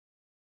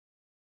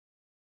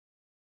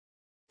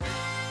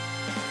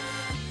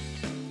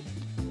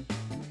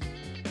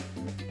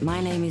My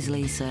name is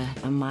Lisa,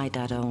 and my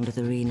dad owned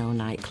the Reno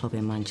nightclub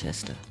in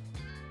Manchester.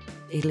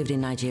 He lived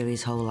in Nigeria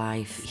his whole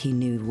life. He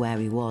knew where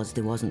he was.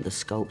 There wasn't the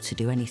scope to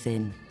do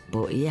anything.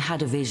 But he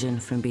had a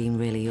vision from being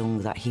really young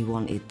that he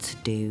wanted to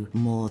do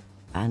more.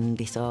 And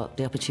he thought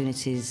the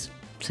opportunities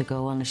to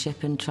go on a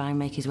ship and try and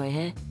make his way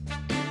here.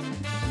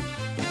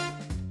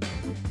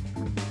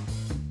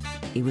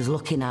 He was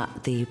looking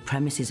at the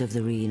premises of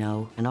the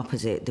Reno, and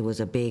opposite there was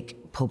a big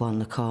pub on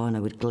the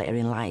corner with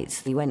glittering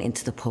lights. He went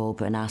into the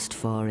pub and asked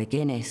for a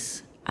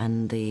Guinness,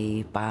 and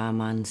the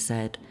barman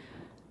said,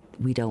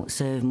 "We don't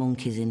serve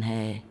monkeys in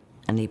here."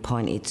 And he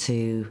pointed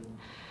to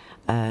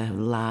a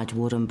large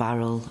wooden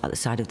barrel at the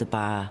side of the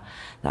bar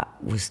that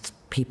was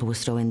people were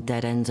throwing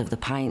dead ends of the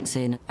pints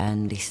in.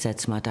 And he said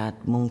to my dad,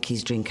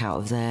 "Monkeys drink out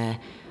of there."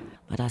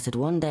 My dad said,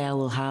 "One day I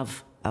will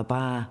have a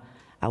bar.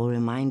 I will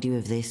remind you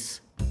of this."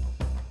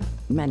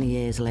 Many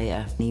years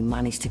later, he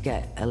managed to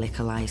get a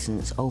liquor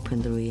licence,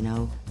 opened the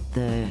Reno.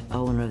 The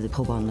owner of the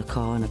pub on the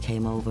corner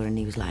came over and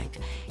he was like,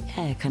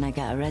 "Yeah, can I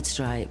get a red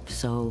stripe?"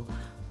 So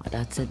my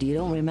dad said, "You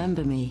don't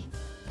remember me?"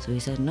 So he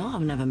said, "No,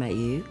 I've never met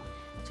you."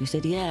 So he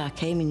said, "Yeah, I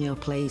came in your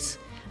place,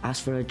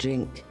 asked for a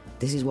drink.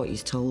 This is what you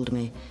told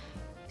me."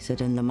 He said,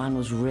 and the man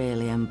was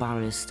really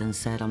embarrassed and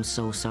said, "I'm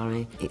so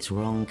sorry, it's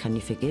wrong, can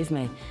you forgive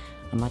me?"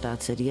 And my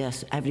dad said,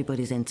 "Yes,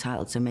 everybody's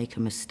entitled to make a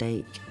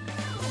mistake."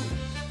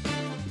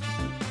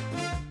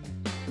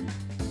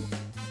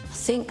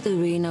 I think the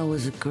Reno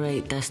was a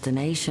great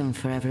destination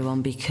for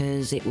everyone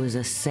because it was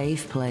a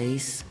safe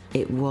place.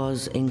 It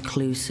was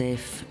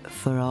inclusive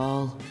for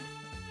all.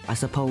 I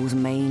suppose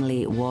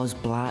mainly it was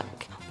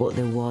black, but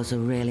there was a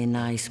really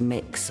nice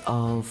mix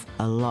of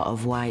a lot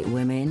of white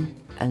women,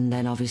 and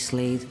then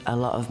obviously a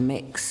lot of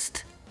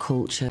mixed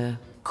culture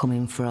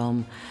coming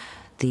from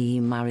the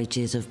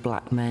marriages of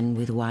black men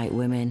with white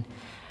women.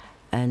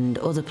 And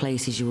other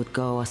places you would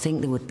go, I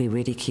think they would be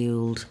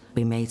ridiculed,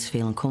 be made to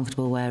feel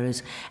uncomfortable,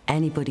 whereas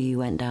anybody who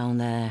went down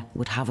there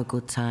would have a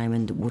good time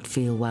and would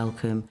feel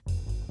welcome.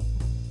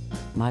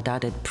 My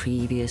dad had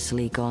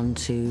previously gone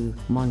to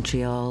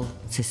Montreal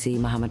to see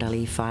Muhammad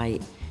Ali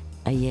fight.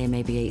 A year,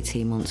 maybe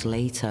 18 months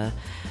later,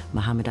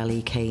 Muhammad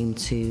Ali came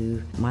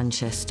to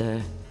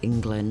Manchester,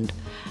 England,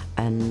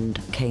 and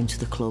came to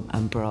the club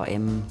and brought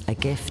him a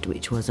gift,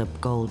 which was a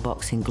gold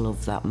boxing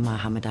glove that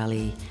Muhammad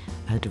Ali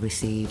had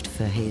received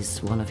for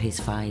one of his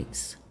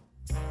fights.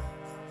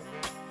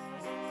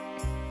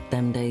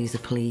 Them days the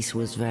police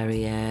was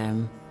very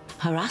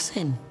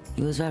harassing.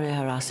 He was very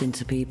harassing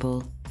to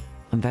people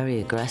and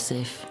very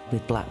aggressive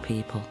with black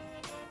people.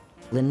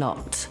 They're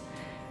not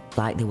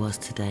like they was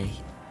today.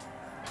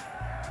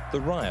 The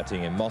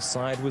rioting in Moss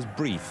Side was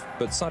brief,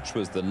 but such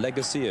was the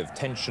legacy of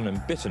tension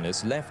and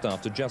bitterness left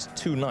after just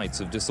 2 nights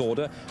of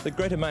disorder that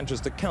Greater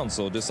Manchester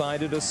Council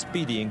decided a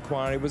speedy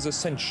inquiry was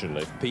essential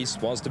if peace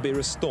was to be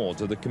restored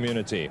to the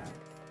community.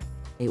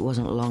 It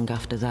wasn't long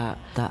after that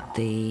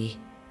they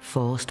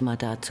forced my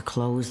dad to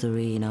close the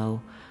Reno.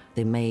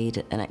 They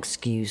made an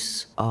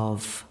excuse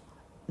of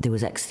there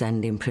was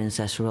extending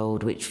Princess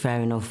Road, which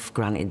fair enough,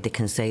 granted, they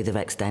can say they've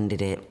extended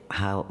it,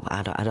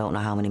 I don't know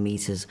how many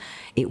metres.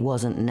 It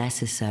wasn't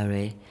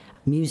necessary.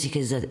 Music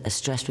is a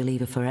stress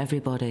reliever for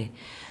everybody.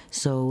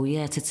 So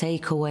yeah, to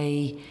take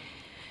away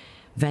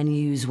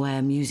venues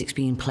where music's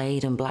being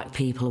played and black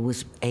people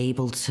was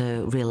able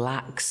to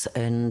relax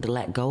and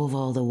let go of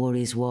all the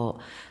worries what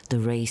the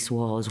race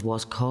wars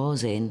was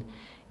causing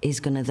is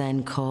going to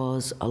then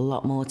cause a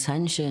lot more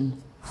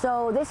tension.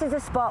 So this is a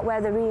spot where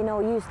the Reno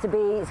used to be.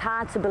 It's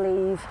hard to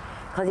believe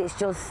because it's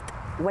just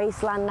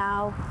wasteland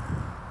now,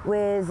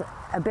 with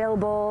a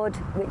billboard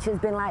which has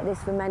been like this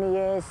for many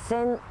years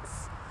since.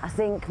 I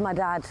think my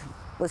dad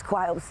was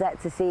quite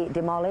upset to see it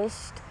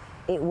demolished.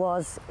 It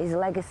was his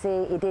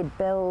legacy. He did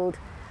build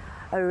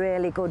a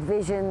really good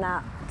vision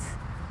that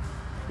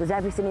was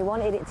everything he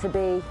wanted it to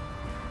be,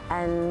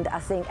 and I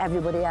think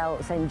everybody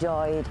else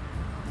enjoyed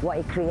what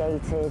he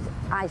created.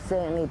 I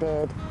certainly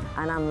did,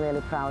 and I'm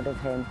really proud of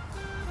him.